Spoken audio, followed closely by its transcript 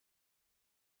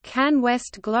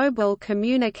CanWest Global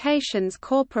Communications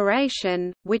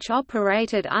Corporation, which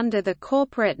operated under the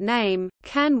corporate name,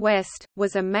 CanWest,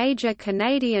 was a major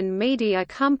Canadian media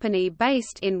company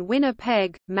based in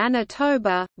Winnipeg,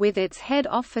 Manitoba, with its head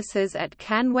offices at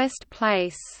CanWest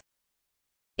Place.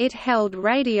 It held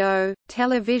radio,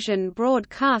 television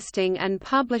broadcasting and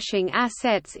publishing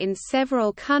assets in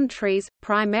several countries,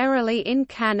 primarily in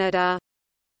Canada.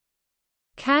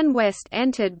 CanWest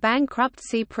entered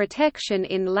bankruptcy protection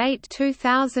in late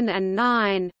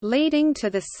 2009, leading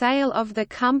to the sale of the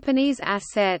company's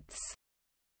assets.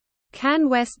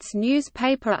 CanWest's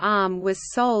newspaper arm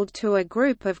was sold to a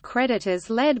group of creditors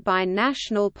led by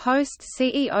National Post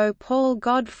CEO Paul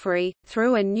Godfrey,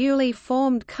 through a newly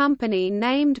formed company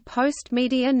named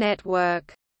Postmedia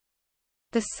Network.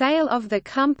 The sale of the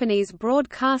company's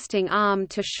broadcasting arm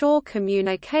to Shaw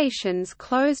Communications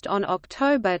closed on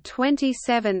October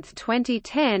 27,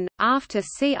 2010, after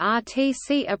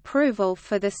CRTC approval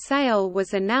for the sale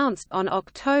was announced on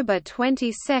October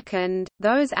 22.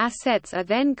 Those assets are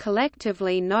then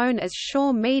collectively known as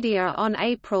Shaw Media. On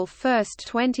April 1,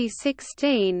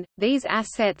 2016, these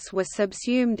assets were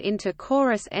subsumed into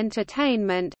Chorus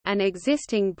Entertainment, an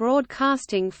existing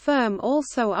broadcasting firm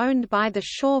also owned by the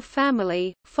Shaw family.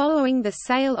 Following the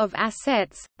sale of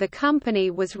assets, the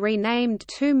company was renamed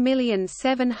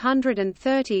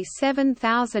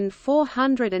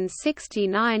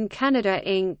 2,737,469 Canada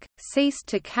Inc., ceased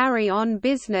to carry on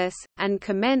business, and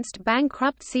commenced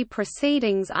bankruptcy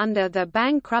proceedings under the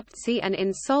Bankruptcy and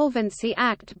Insolvency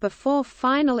Act before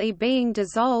finally being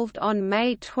dissolved on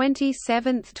May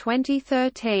 27,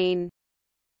 2013.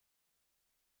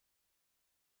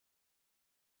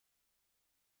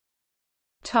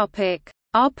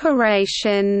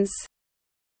 Operations.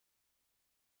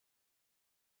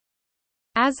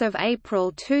 As of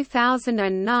April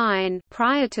 2009,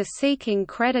 prior to seeking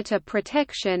creditor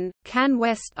protection,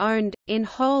 CanWest owned, in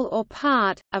whole or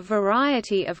part, a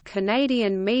variety of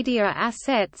Canadian media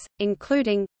assets,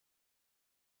 including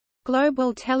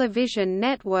Global Television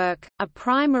Network, a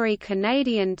primary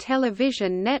Canadian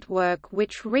television network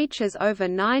which reaches over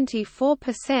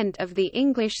 94% of the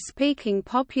English-speaking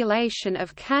population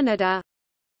of Canada.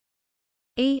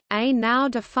 A now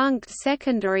defunct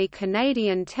secondary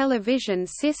Canadian television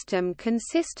system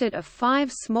consisted of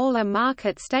 5 smaller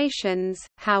market stations,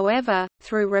 however,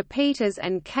 through repeaters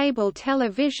and cable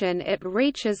television it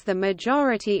reaches the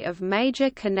majority of major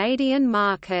Canadian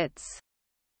markets.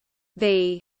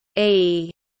 The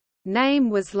E name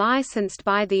was licensed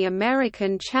by the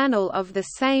American channel of the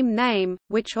same name,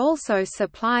 which also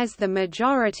supplies the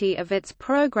majority of its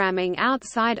programming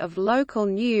outside of local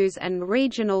news and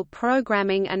regional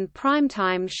programming and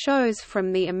primetime shows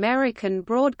from the American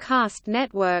broadcast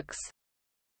networks.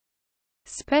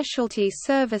 Specialty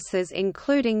services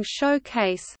including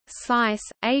Showcase, Slice,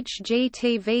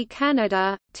 HGTV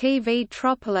Canada, TV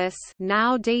Tropolis,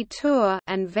 now Detour,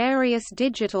 and various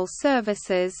digital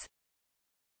services.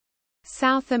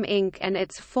 Southam Inc. and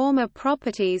its former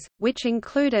properties, which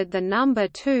included the No.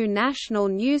 2 national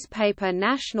newspaper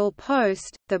National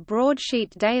Post, the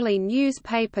broadsheet daily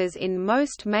newspapers in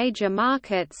most major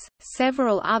markets,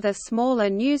 several other smaller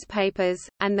newspapers,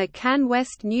 and the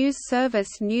CanWest news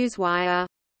service Newswire.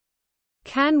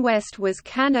 CanWest was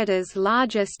Canada's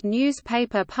largest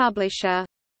newspaper publisher.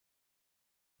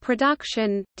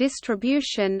 Production,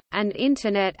 distribution, and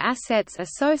Internet assets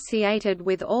associated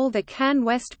with all the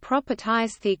CanWest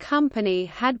properties. The company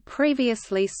had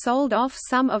previously sold off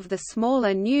some of the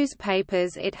smaller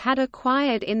newspapers it had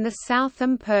acquired in the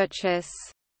Southam purchase.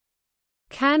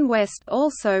 CanWest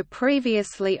also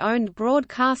previously owned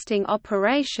broadcasting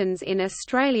operations in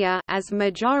Australia as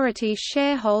majority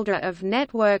shareholder of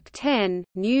Network 10,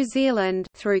 New Zealand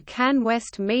through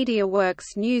CanWest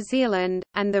MediaWorks New Zealand,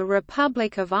 and the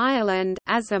Republic of Ireland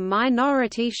as a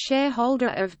minority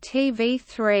shareholder of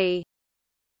TV3.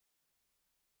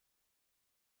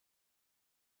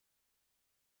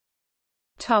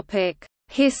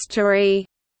 History.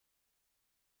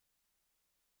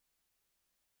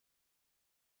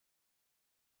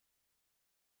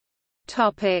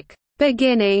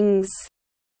 Beginnings.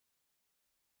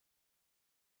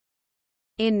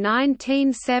 In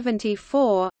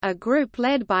 1974, a group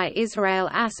led by Israel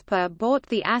Asper bought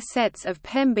the assets of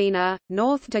Pembina,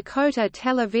 North Dakota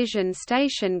television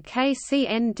station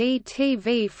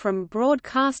KCND-TV from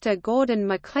broadcaster Gordon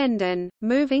McClendon,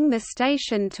 moving the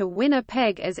station to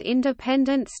Winnipeg as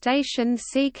independent station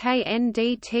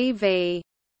CKND-TV.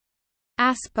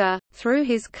 Asper, through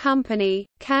his company,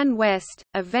 CanWest,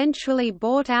 eventually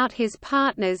bought out his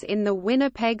partners in the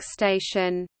Winnipeg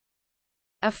station.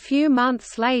 A few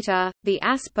months later, the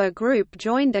Asper Group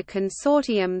joined a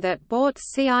consortium that bought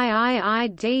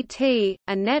CIIIDT,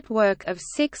 a network of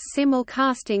 6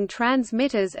 simulcasting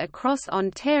transmitters across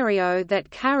Ontario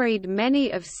that carried many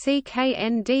of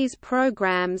CKND's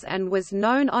programs and was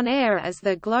known on air as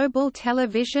the Global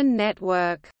Television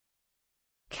Network.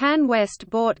 CanWest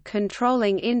bought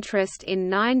controlling interest in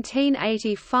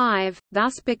 1985,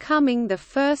 thus becoming the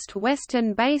first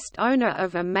Western-based owner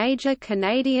of a major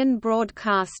Canadian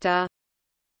broadcaster.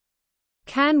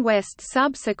 CanWest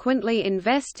subsequently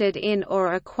invested in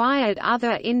or acquired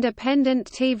other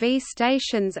independent TV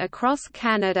stations across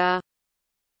Canada.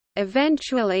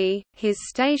 Eventually, his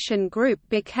station group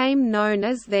became known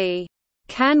as the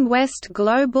CanWest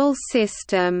Global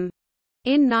System.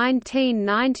 In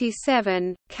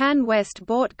 1997, CanWest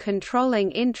bought controlling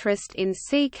interest in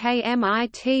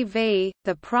CKMI-TV,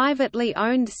 the privately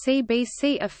owned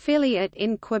CBC affiliate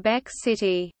in Quebec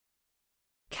City.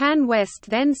 CanWest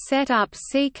then set up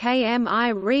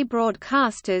CKMI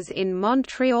rebroadcasters in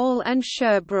Montreal and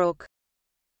Sherbrooke.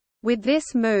 With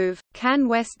this move,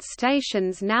 CanWest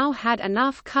stations now had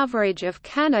enough coverage of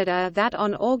Canada that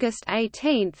on August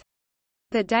 18,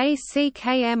 the day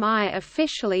CKMI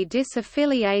officially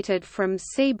disaffiliated from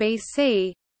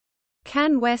CBC,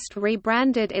 CanWest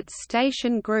rebranded its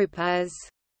station group as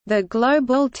the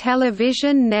Global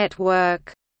Television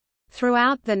Network.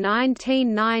 Throughout the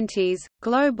 1990s,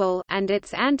 Global and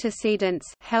its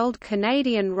antecedents held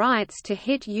Canadian rights to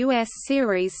hit U.S.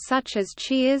 series such as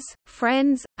Cheers,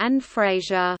 Friends, and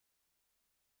Frasier.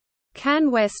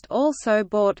 CanWest also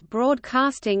bought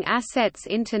broadcasting assets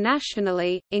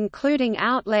internationally, including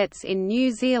outlets in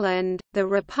New Zealand, the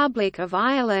Republic of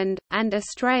Ireland, and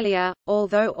Australia,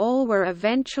 although all were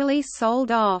eventually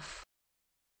sold off.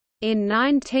 In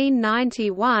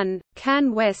 1991,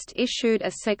 CanWest issued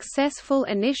a successful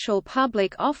initial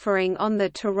public offering on the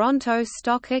Toronto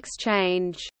Stock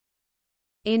Exchange.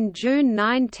 In June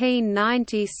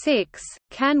 1996,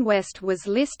 CanWest was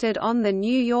listed on the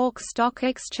New York Stock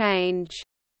Exchange.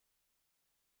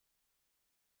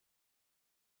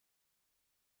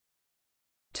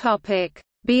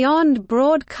 Beyond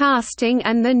broadcasting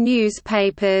and the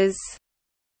newspapers.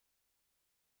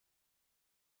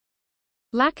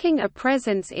 Lacking a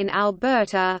presence in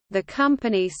Alberta, the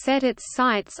company set its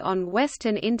sights on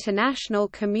Western International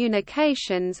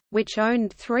Communications, which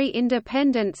owned 3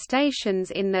 independent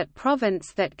stations in that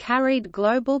province that carried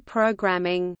global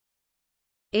programming.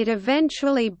 It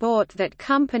eventually bought that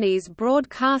company's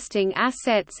broadcasting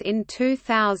assets in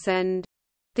 2000.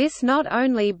 This not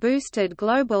only boosted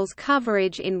Global's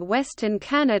coverage in Western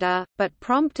Canada, but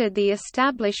prompted the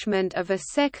establishment of a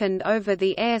second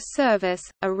over-the-air service,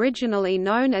 originally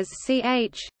known as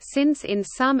CH, since in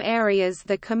some areas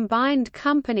the combined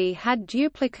company had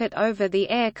duplicate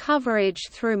over-the-air coverage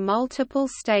through multiple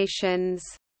stations.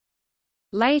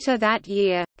 Later that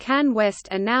year, CanWest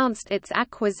announced its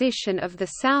acquisition of the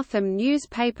Southam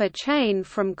newspaper chain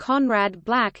from Conrad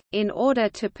Black, in order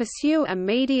to pursue a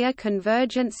media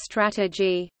convergence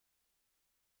strategy.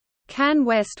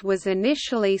 CanWest was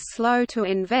initially slow to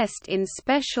invest in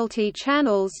specialty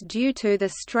channels due to the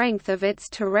strength of its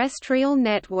terrestrial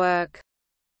network.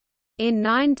 In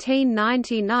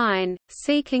 1999,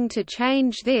 seeking to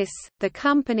change this, the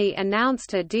company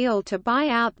announced a deal to buy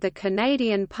out the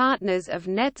Canadian partners of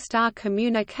Netstar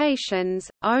Communications,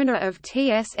 owner of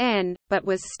TSN, but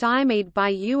was stymied by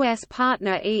U.S.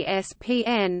 partner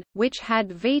ESPN, which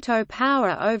had veto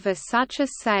power over such a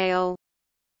sale.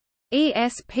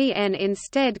 ESPN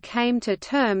instead came to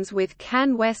terms with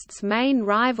CanWest's main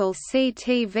rival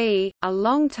CTV, a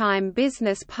longtime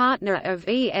business partner of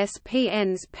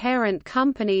ESPN's parent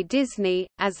company Disney,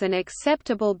 as an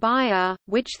acceptable buyer,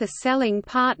 which the selling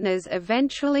partners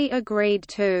eventually agreed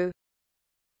to.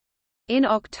 In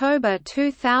October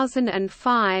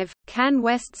 2005,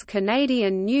 CanWest's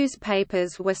Canadian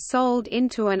newspapers were sold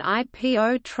into an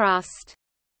IPO trust.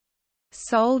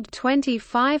 Sold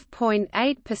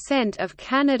 25.8% of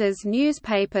Canada's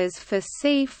newspapers for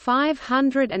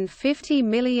 $550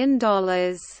 million.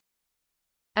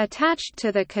 Attached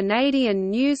to the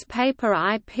Canadian newspaper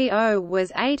IPO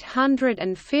was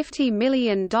 $850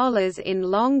 million in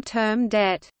long-term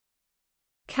debt.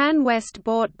 CanWest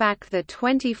bought back the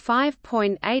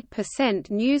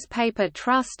 25.8% newspaper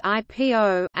trust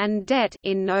IPO and debt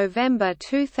in November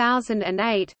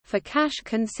 2008, for cash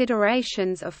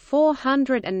considerations of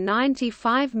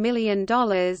 $495 million.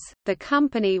 The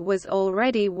company was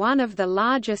already one of the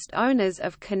largest owners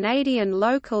of Canadian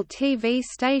local TV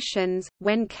stations,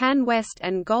 when CanWest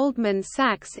and Goldman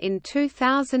Sachs in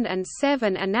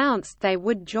 2007 announced they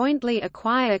would jointly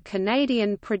acquire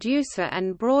Canadian producer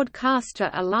and broadcaster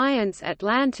Alliance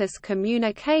Atlantis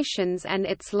Communications and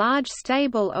its large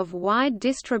stable of wide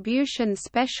distribution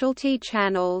specialty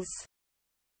channels.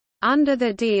 Under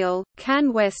the deal,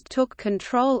 CanWest took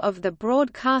control of the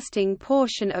broadcasting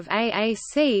portion of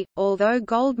AAC, although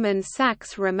Goldman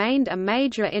Sachs remained a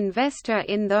major investor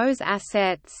in those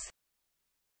assets.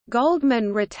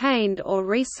 Goldman retained or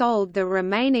resold the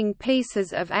remaining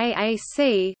pieces of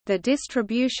AAC, the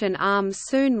distribution arm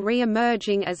soon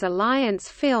re-emerging as Alliance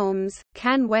Films.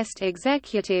 CanWest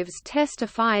executives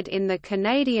testified in the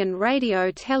Canadian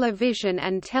Radio, Television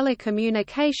and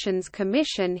Telecommunications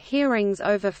Commission hearings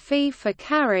over fee for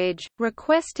carriage,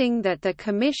 requesting that the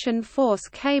Commission force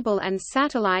cable and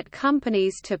satellite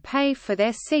companies to pay for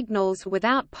their signals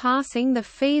without passing the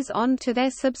fees on to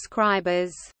their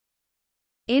subscribers.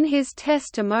 In his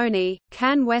testimony,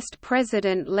 CanWest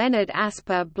President Leonard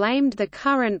Asper blamed the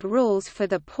current rules for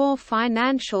the poor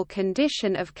financial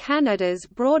condition of Canada's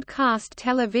broadcast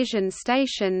television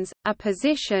stations, a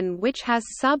position which has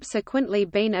subsequently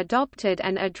been adopted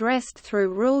and addressed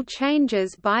through rule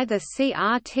changes by the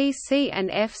CRTC and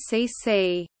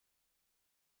FCC.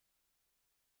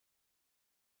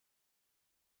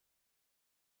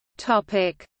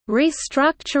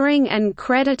 Restructuring and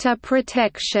creditor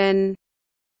protection.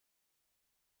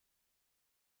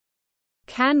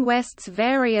 CanWest's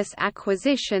various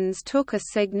acquisitions took a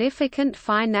significant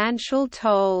financial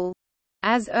toll.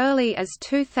 As early as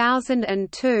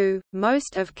 2002,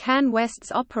 most of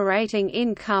CanWest's operating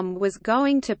income was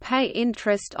going to pay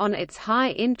interest on its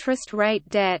high-interest rate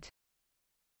debt.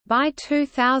 By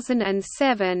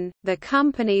 2007, the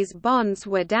company's bonds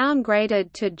were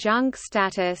downgraded to junk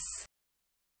status.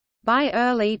 By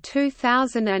early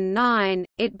 2009,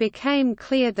 it became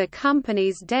clear the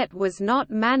company's debt was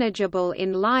not manageable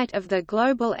in light of the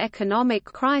global economic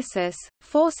crisis,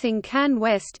 forcing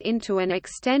CanWest into an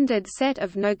extended set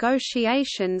of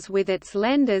negotiations with its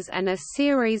lenders and a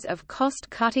series of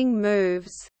cost-cutting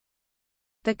moves.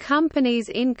 The company's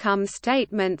income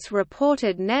statements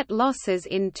reported net losses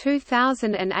in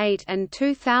 2008 and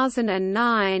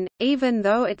 2009, even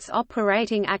though its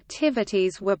operating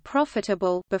activities were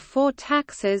profitable before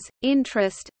taxes,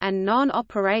 interest, and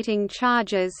non-operating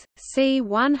charges. See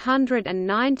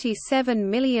 $197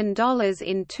 million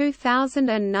in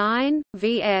 2009,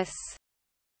 vs.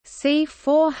 See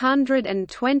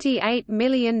 $428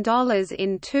 million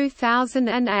in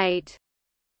 2008.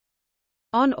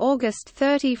 On August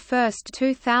 31,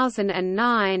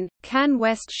 2009,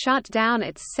 CanWest shut down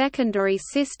its secondary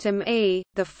system E,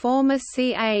 the former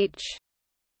CH.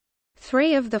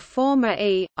 Three of the former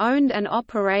E-owned and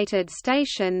operated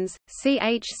stations,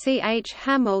 CH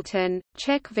Hamilton,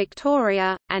 Czech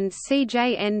Victoria, and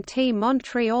CJNT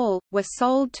Montreal, were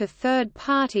sold to third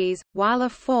parties, while a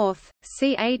fourth,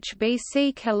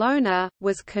 CHBC Kelowna,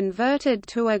 was converted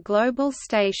to a global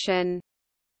station.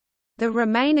 The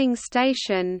remaining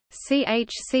station,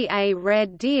 CHCA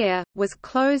Red Deer, was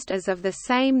closed as of the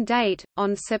same date.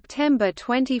 On September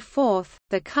 24,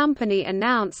 the company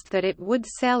announced that it would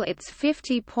sell its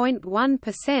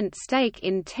 50.1% stake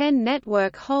in 10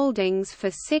 Network Holdings for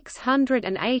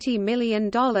 $680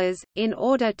 million, in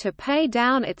order to pay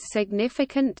down its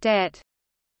significant debt.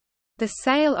 The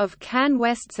sale of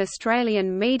CanWest's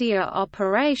Australian media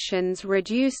operations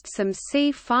reduced some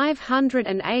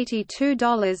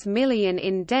 $582 million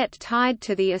in debt tied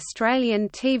to the Australian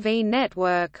TV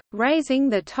network, raising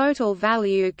the total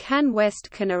value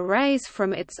CanWest can erase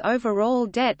from its overall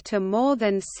debt to more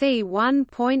than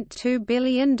 $1.2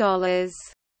 billion.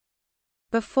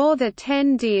 Before the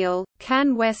 10 deal,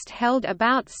 CanWest held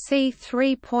about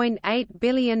 $3.8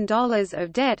 billion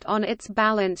of debt on its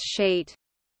balance sheet.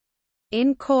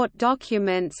 In court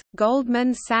documents,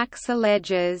 Goldman Sachs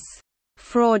alleges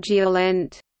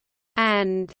fraudulent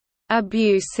and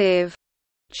abusive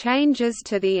changes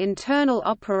to the internal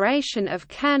operation of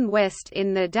CanWest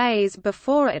in the days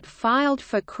before it filed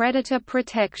for creditor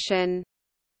protection.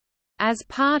 As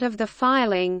part of the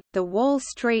filing, the Wall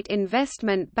Street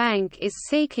Investment Bank is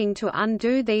seeking to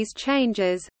undo these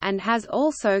changes, and has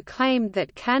also claimed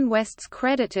that CanWest's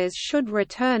creditors should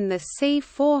return the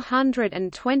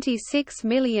 $426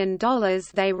 million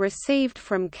they received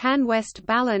from CanWest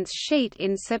balance sheet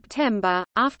in September,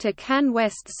 after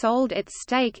CanWest sold its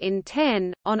stake in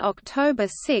 10. On October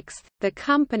 6, the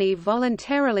company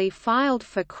voluntarily filed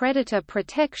for creditor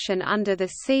protection under the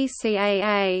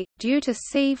CCAA, due to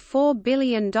 $4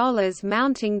 billion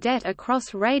mounting debt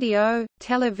across radio,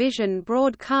 television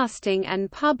broadcasting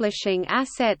and publishing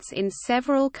assets in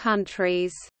several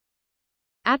countries.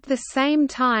 At the same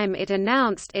time, it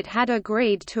announced it had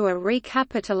agreed to a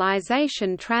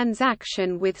recapitalization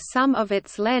transaction with some of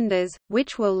its lenders,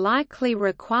 which will likely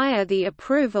require the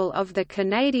approval of the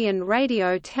Canadian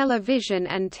Radio, Television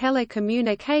and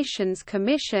Telecommunications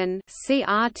Commission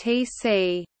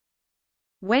 (CRTC).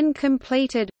 When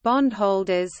completed,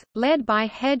 bondholders, led by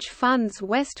hedge funds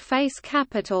Westface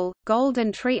Capital,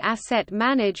 GoldenTree Asset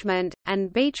Management,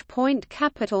 and Beach Point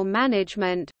Capital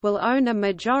Management, will own a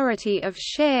majority of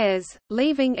shares,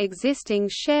 leaving existing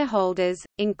shareholders,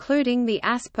 including the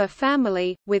Asper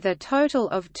family, with a total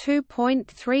of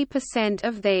 2.3%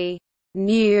 of the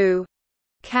new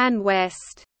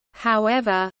CanWest.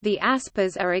 However, the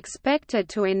Aspers are expected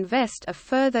to invest a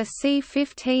further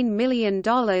 $15 million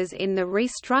in the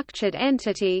restructured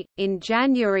entity. In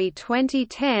January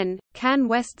 2010,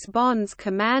 CanWest's bonds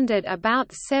commanded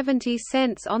about 70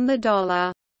 cents on the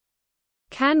dollar.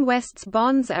 CanWest's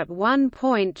bonds at one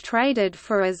point traded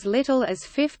for as little as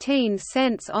 15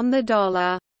 cents on the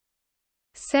dollar.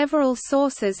 Several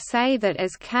sources say that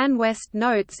as CanWest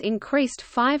notes increased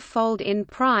fivefold in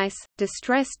price,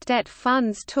 distressed debt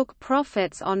funds took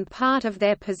profits on part of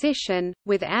their position,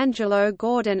 with Angelo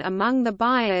Gordon among the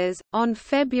buyers. On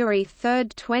February 3,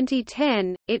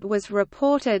 2010, it was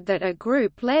reported that a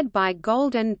group led by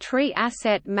GoldenTree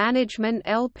Asset Management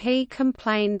LP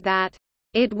complained that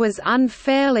it was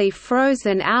unfairly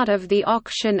frozen out of the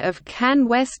auction of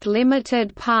CanWest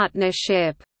Limited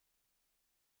Partnership.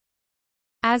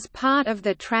 As part of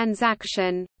the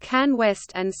transaction,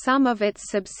 CanWest and some of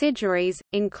its subsidiaries,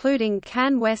 including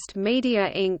CanWest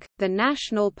Media Inc., the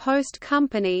National Post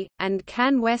Company, and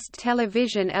CanWest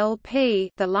Television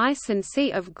LP, the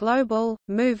licensee of Global,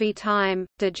 Movietime,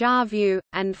 DejaVu,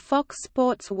 and Fox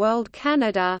Sports World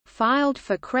Canada, filed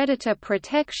for creditor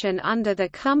protection under the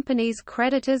company's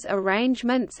Creditors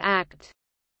Arrangements Act.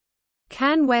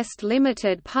 CanWest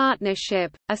Limited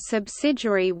Partnership, a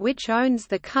subsidiary which owns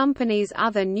the company's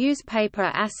other newspaper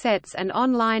assets and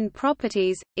online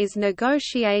properties, is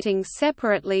negotiating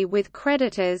separately with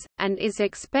creditors, and is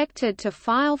expected to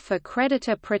file for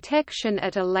creditor protection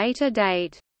at a later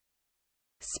date.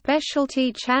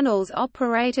 Specialty channels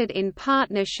operated in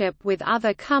partnership with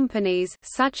other companies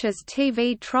such as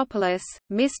TVtropolis,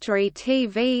 Mystery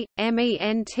TV,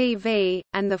 MEN TV,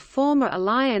 and the former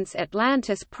Alliance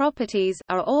Atlantis Properties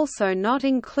are also not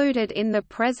included in the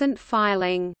present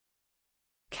filing.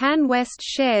 CanWest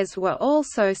shares were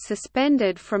also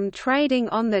suspended from trading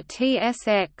on the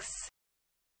TSX.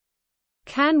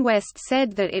 CanWest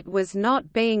said that it was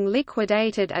not being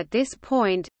liquidated at this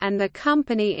point, and the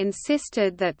company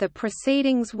insisted that the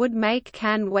proceedings would make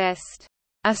CanWest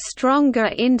a stronger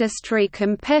industry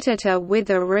competitor with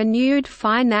a renewed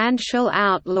financial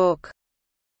outlook.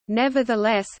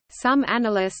 Nevertheless, some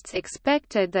analysts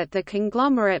expected that the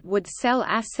conglomerate would sell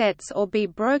assets or be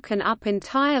broken up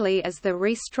entirely as the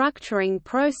restructuring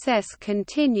process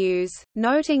continues,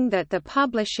 noting that the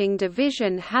publishing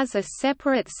division has a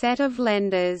separate set of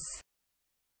lenders.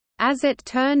 As it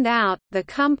turned out, the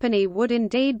company would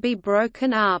indeed be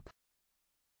broken up.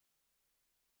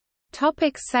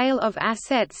 Sale of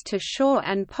assets to Shaw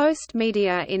and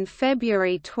Postmedia. In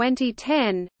February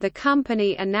 2010, the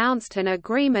company announced an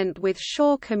agreement with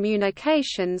Shaw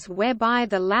Communications whereby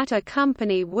the latter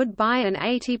company would buy an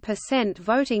 80%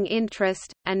 voting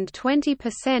interest, and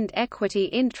 20% equity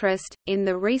interest, in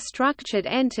the restructured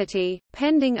entity,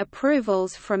 pending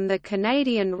approvals from the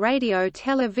Canadian Radio,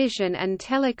 Television and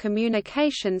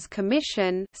Telecommunications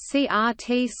Commission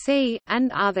 (CRTC)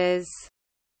 and others.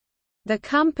 The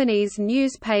company's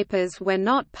newspapers were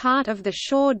not part of the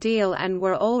Shaw deal and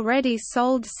were already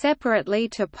sold separately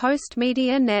to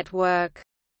Postmedia Network.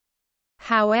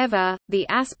 However, the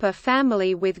Asper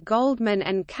family with Goldman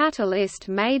and Catalyst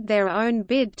made their own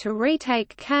bid to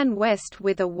retake CanWest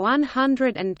with a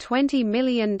 $120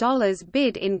 million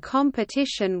bid in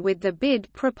competition with the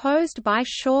bid proposed by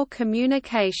Shaw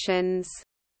Communications.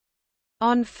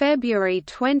 On February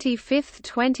 25,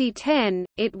 2010,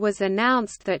 it was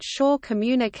announced that Shaw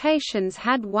Communications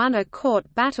had won a court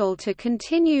battle to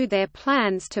continue their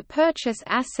plans to purchase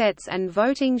assets and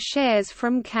voting shares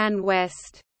from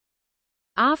CanWest.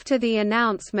 After the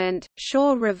announcement,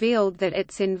 Shaw revealed that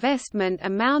its investment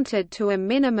amounted to a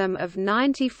minimum of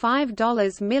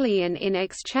 $95 million in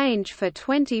exchange for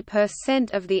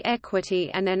 20% of the equity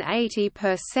and an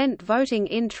 80% voting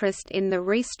interest in the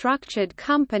restructured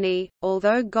company,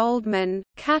 although Goldman,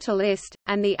 Catalyst,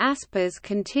 and the Aspers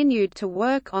continued to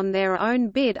work on their own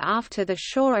bid after the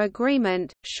Shaw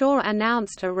agreement. Shaw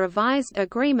announced a revised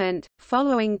agreement,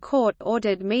 following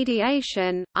court-ordered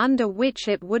mediation, under which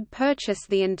it would purchase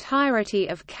the entirety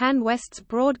of CanWest's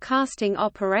broadcasting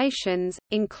operations,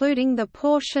 including the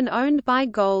portion owned by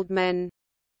Goldman.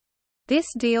 This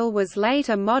deal was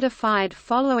later modified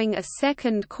following a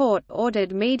second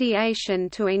court-ordered mediation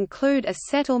to include a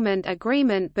settlement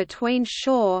agreement between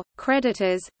Shaw,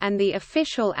 creditors, and the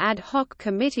official ad hoc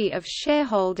committee of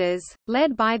shareholders,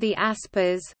 led by the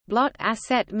Aspers, Blot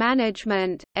Asset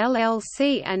Management,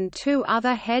 LLC and two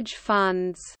other hedge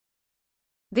funds.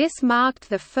 This marked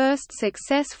the first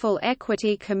successful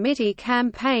equity committee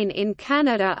campaign in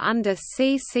Canada under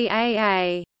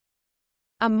CCAA.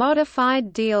 A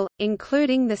modified deal,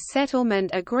 including the settlement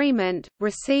agreement,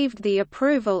 received the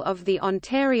approval of the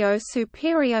Ontario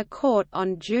Superior Court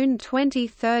on June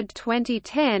 23,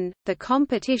 2010, the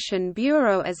Competition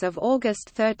Bureau as of August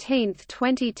 13,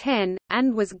 2010,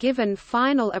 and was given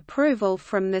final approval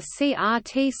from the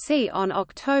CRTC on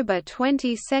October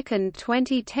 22,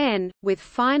 2010, with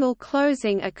final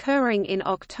closing occurring in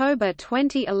October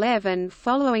 2011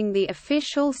 following the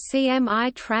official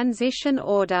CMI transition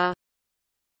order.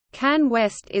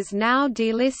 CanWest is now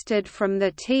delisted from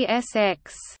the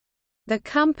TSX. The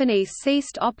company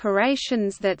ceased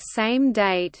operations that same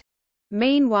date.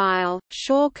 Meanwhile,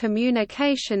 Shaw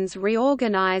Communications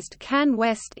reorganized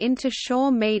CanWest into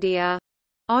Shaw Media.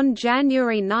 On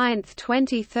January 9,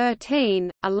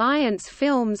 2013, Alliance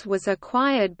Films was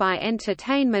acquired by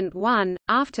Entertainment One.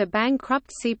 After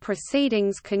bankruptcy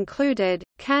proceedings concluded,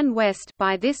 CanWest,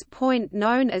 by this point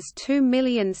known as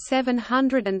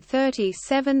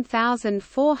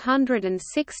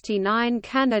 2,737,469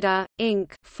 Canada,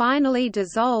 Inc., finally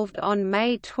dissolved on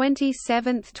May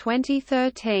 27,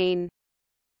 2013.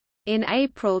 In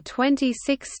April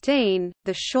 2016,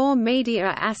 the Shaw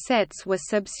Media assets were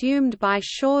subsumed by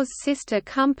Shaw's sister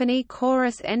company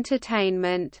Chorus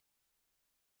Entertainment.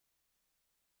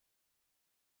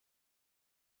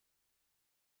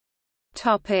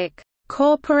 Topic: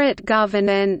 Corporate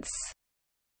governance.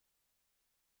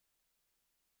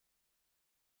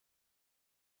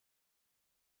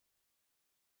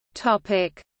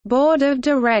 Topic: Board of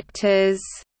Directors.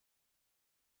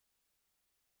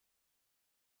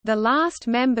 The last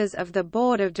members of the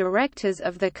board of directors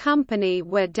of the company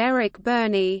were Derek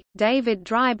Burney, David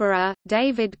Dryburgh,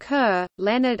 David Kerr,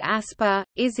 Leonard Asper,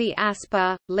 Izzy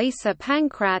Asper, Lisa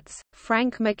Pankratz,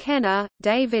 Frank McKenna,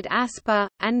 David Asper,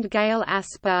 and Gail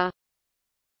Asper.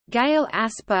 Gail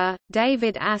Asper,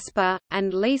 David Asper,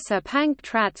 and Lisa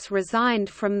Pankratz resigned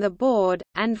from the board,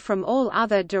 and from all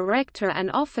other director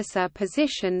and officer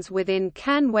positions within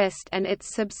CanWest and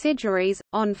its subsidiaries,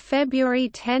 on February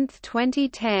 10,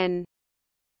 2010.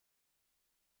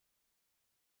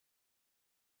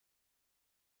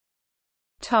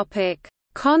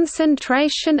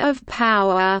 Concentration of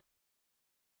power.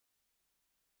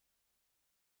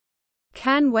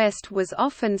 CanWest was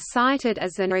often cited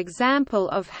as an example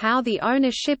of how the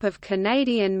ownership of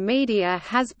Canadian media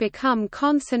has become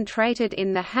concentrated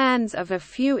in the hands of a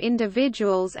few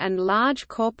individuals and large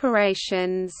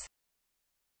corporations.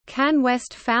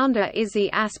 CanWest founder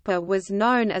Izzy Asper was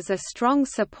known as a strong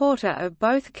supporter of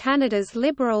both Canada's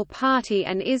Liberal Party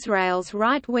and Israel's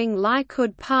right-wing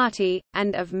Likud Party,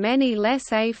 and of many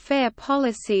laissez-faire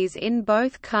policies in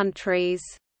both countries.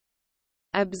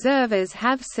 Observers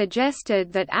have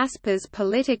suggested that Asper's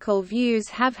political views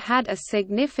have had a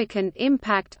significant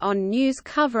impact on news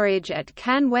coverage at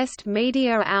CanWest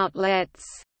media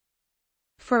outlets.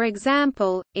 For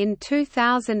example, in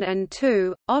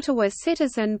 2002, Ottawa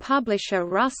Citizen publisher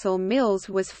Russell Mills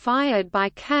was fired by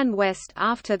CanWest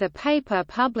after the paper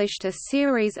published a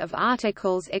series of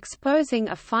articles exposing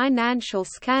a financial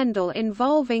scandal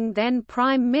involving then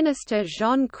Prime Minister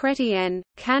Jean Chrétien.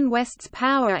 CanWest's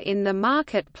power in the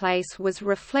marketplace was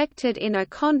reflected in a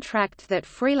contract that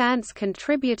freelance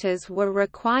contributors were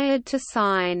required to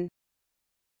sign.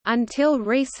 Until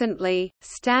recently,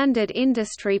 standard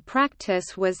industry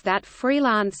practice was that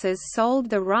freelancers sold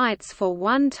the rights for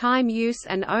one-time use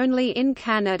and only in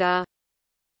Canada.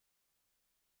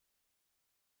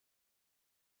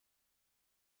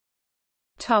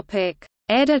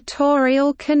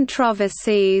 Editorial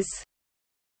controversies.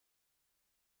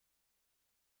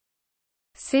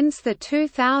 Since the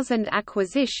 2000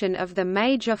 acquisition of the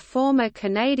major former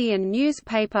Canadian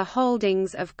newspaper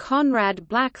holdings of Conrad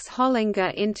Black's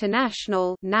Hollinger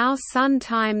International, now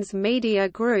Sun-Times Media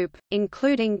Group,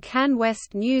 including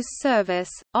CanWest News Service,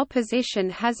 opposition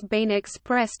has been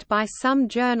expressed by some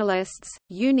journalists,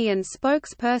 union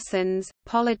spokespersons,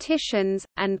 politicians,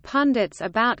 and pundits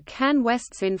about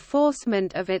CanWest's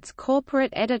enforcement of its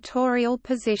corporate editorial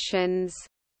positions.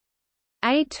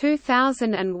 A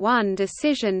 2001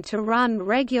 decision to run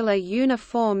regular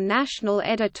uniform national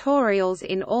editorials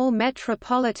in all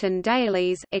metropolitan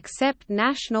dailies except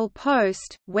National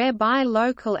Post, whereby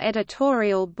local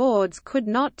editorial boards could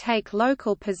not take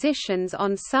local positions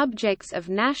on subjects of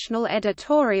national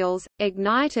editorials,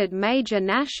 ignited major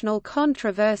national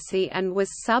controversy and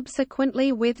was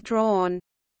subsequently withdrawn.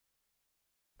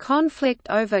 Conflict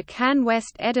over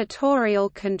CanWest editorial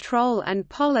control and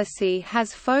policy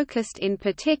has focused in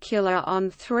particular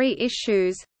on three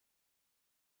issues.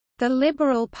 The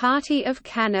Liberal Party of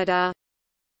Canada.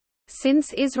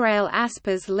 Since Israel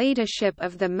Asper's leadership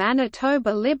of the Manitoba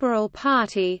Liberal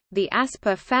Party, the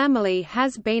Asper family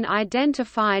has been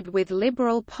identified with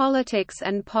liberal politics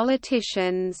and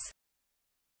politicians.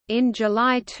 In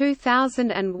July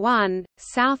 2001,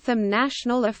 Southam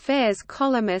National Affairs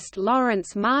columnist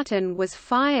Lawrence Martin was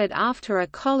fired after a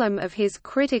column of his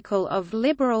critical of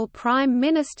Liberal Prime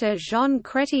Minister Jean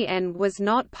Chrétien was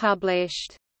not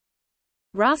published.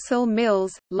 Russell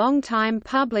Mills, longtime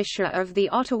publisher of the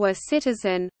Ottawa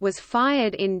Citizen, was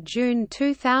fired in June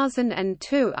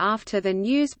 2002 after the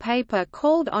newspaper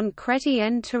called on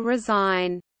Chrétien to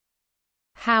resign.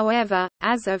 However,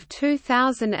 as of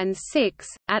 2006,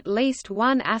 at least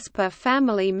one Asper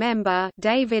family member,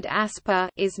 David Asper,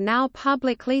 is now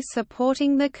publicly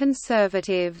supporting the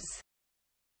Conservatives.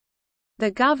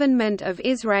 The Government of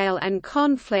Israel and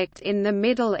conflict in the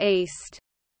Middle East.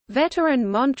 Veteran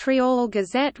Montreal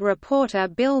Gazette reporter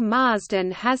Bill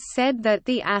Marsden has said that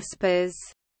the Aspers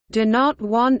do not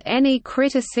want any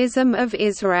criticism of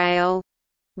Israel.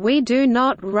 We do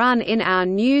not run in our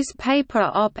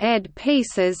newspaper op-ed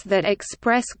pieces that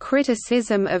express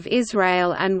criticism of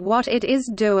Israel and what it is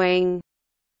doing.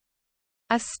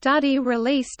 A study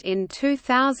released in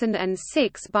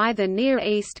 2006 by the Near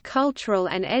East Cultural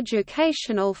and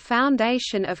Educational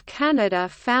Foundation of Canada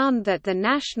found that the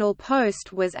National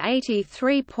Post was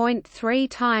 83.3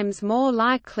 times more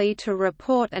likely to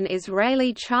report an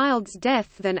Israeli child's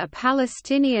death than a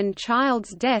Palestinian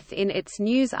child's death in its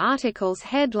news articles'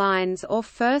 headlines or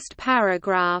first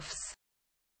paragraphs.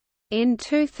 In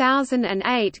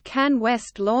 2008,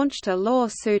 CanWest launched a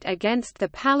lawsuit against the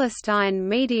Palestine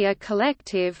Media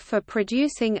Collective for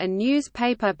producing a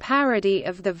newspaper parody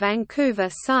of the Vancouver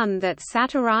Sun that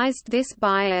satirized this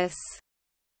bias.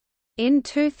 In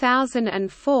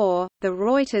 2004, the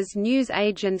Reuters news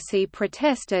agency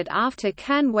protested after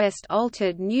CanWest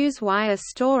altered Newswire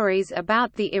stories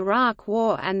about the Iraq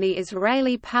War and the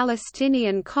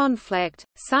Israeli-Palestinian conflict,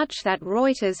 such that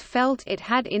Reuters felt it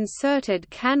had inserted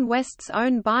CanWest's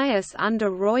own bias under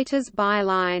Reuters'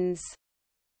 bylines.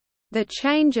 The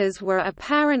changes were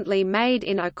apparently made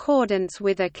in accordance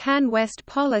with a CanWest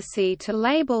policy to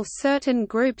label certain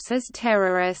groups as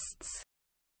terrorists.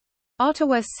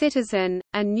 Ottawa Citizen,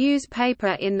 a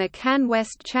newspaper in the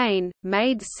CanWest chain,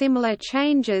 made similar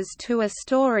changes to a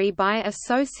story by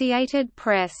Associated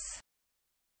Press.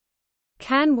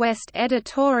 CanWest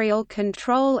editorial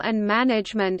control and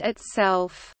management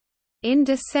itself. In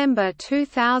December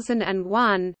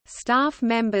 2001, staff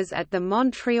members at the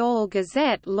Montreal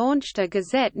Gazette launched a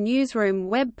Gazette newsroom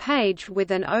web page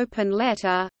with an open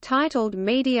letter, titled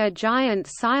Media Giant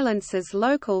Silences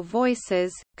Local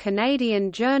Voices,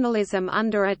 Canadian Journalism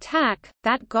Under Attack,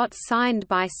 that got signed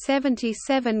by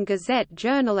 77 Gazette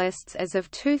journalists as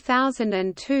of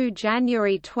 2002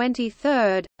 January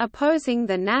 23, opposing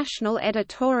the national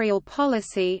editorial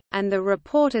policy, and the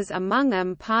reporters among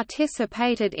them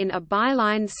participated in a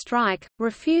byline strike,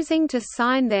 refusing to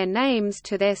sign their names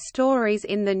to their stories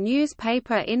in the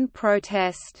newspaper in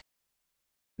protest.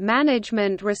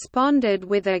 Management responded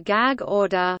with a gag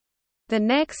order. The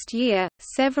next year,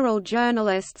 several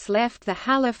journalists left the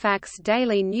Halifax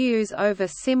Daily News over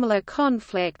similar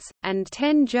conflicts, and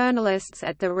 10 journalists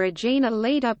at the Regina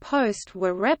Leader-Post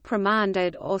were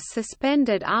reprimanded or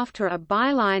suspended after a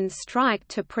byline strike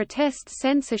to protest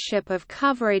censorship of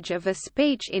coverage of a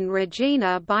speech in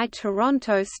Regina by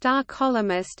Toronto Star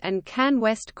columnist and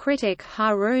CanWest critic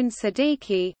Haroon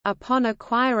Siddiqui. Upon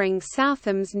acquiring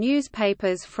Southam's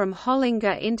newspapers from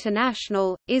Hollinger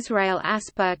International, Israel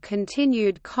Asper continued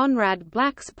continued Conrad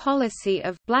Black's policy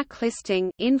of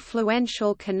blacklisting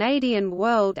influential Canadian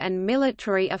world and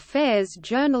military affairs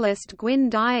journalist Gwyn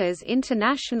Dyer's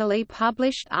internationally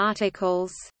published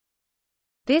articles.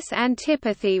 This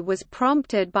antipathy was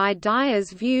prompted by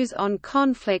Dyer's views on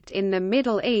conflict in the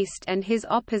Middle East and his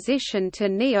opposition to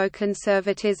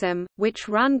neoconservatism, which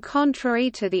run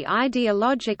contrary to the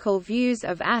ideological views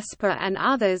of Asper and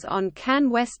others on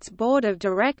CanWest's board of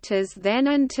directors then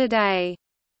and today.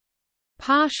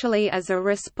 Partially as a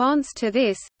response to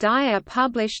this, Dyer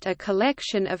published a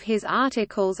collection of his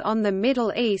articles on the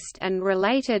Middle East and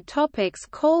related topics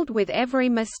called With Every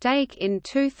Mistake in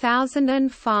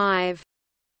 2005.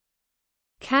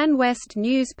 CanWest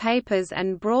newspapers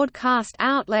and broadcast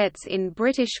outlets in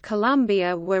British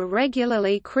Columbia were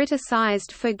regularly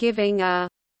criticised for giving a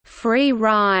 «free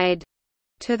ride»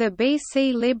 to the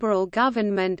BC Liberal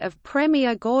government of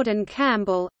Premier Gordon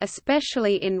Campbell,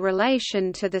 especially in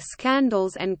relation to the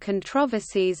scandals and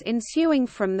controversies ensuing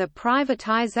from the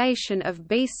privatisation of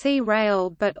BC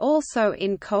Rail, but also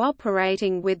in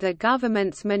cooperating with the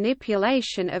government's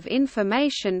manipulation of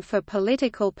information for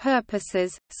political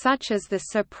purposes, such as the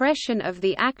suppression of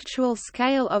the actual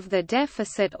scale of the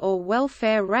deficit or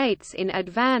welfare rates in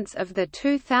advance of the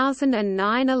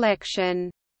 2009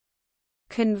 election.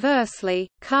 Conversely,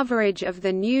 coverage of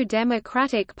the New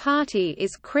Democratic Party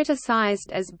is criticized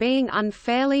as being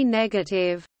unfairly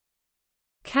negative.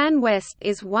 CanWest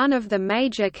is one of the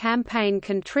major campaign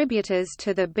contributors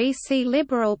to the BC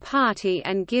Liberal Party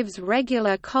and gives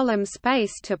regular column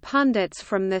space to pundits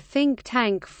from the think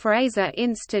tank Fraser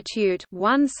Institute,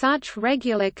 one such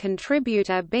regular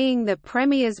contributor being the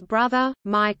Premier's brother,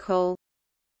 Michael.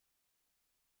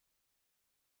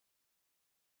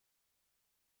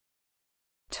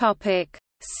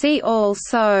 See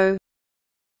also: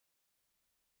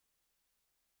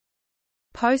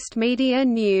 Postmedia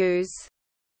news.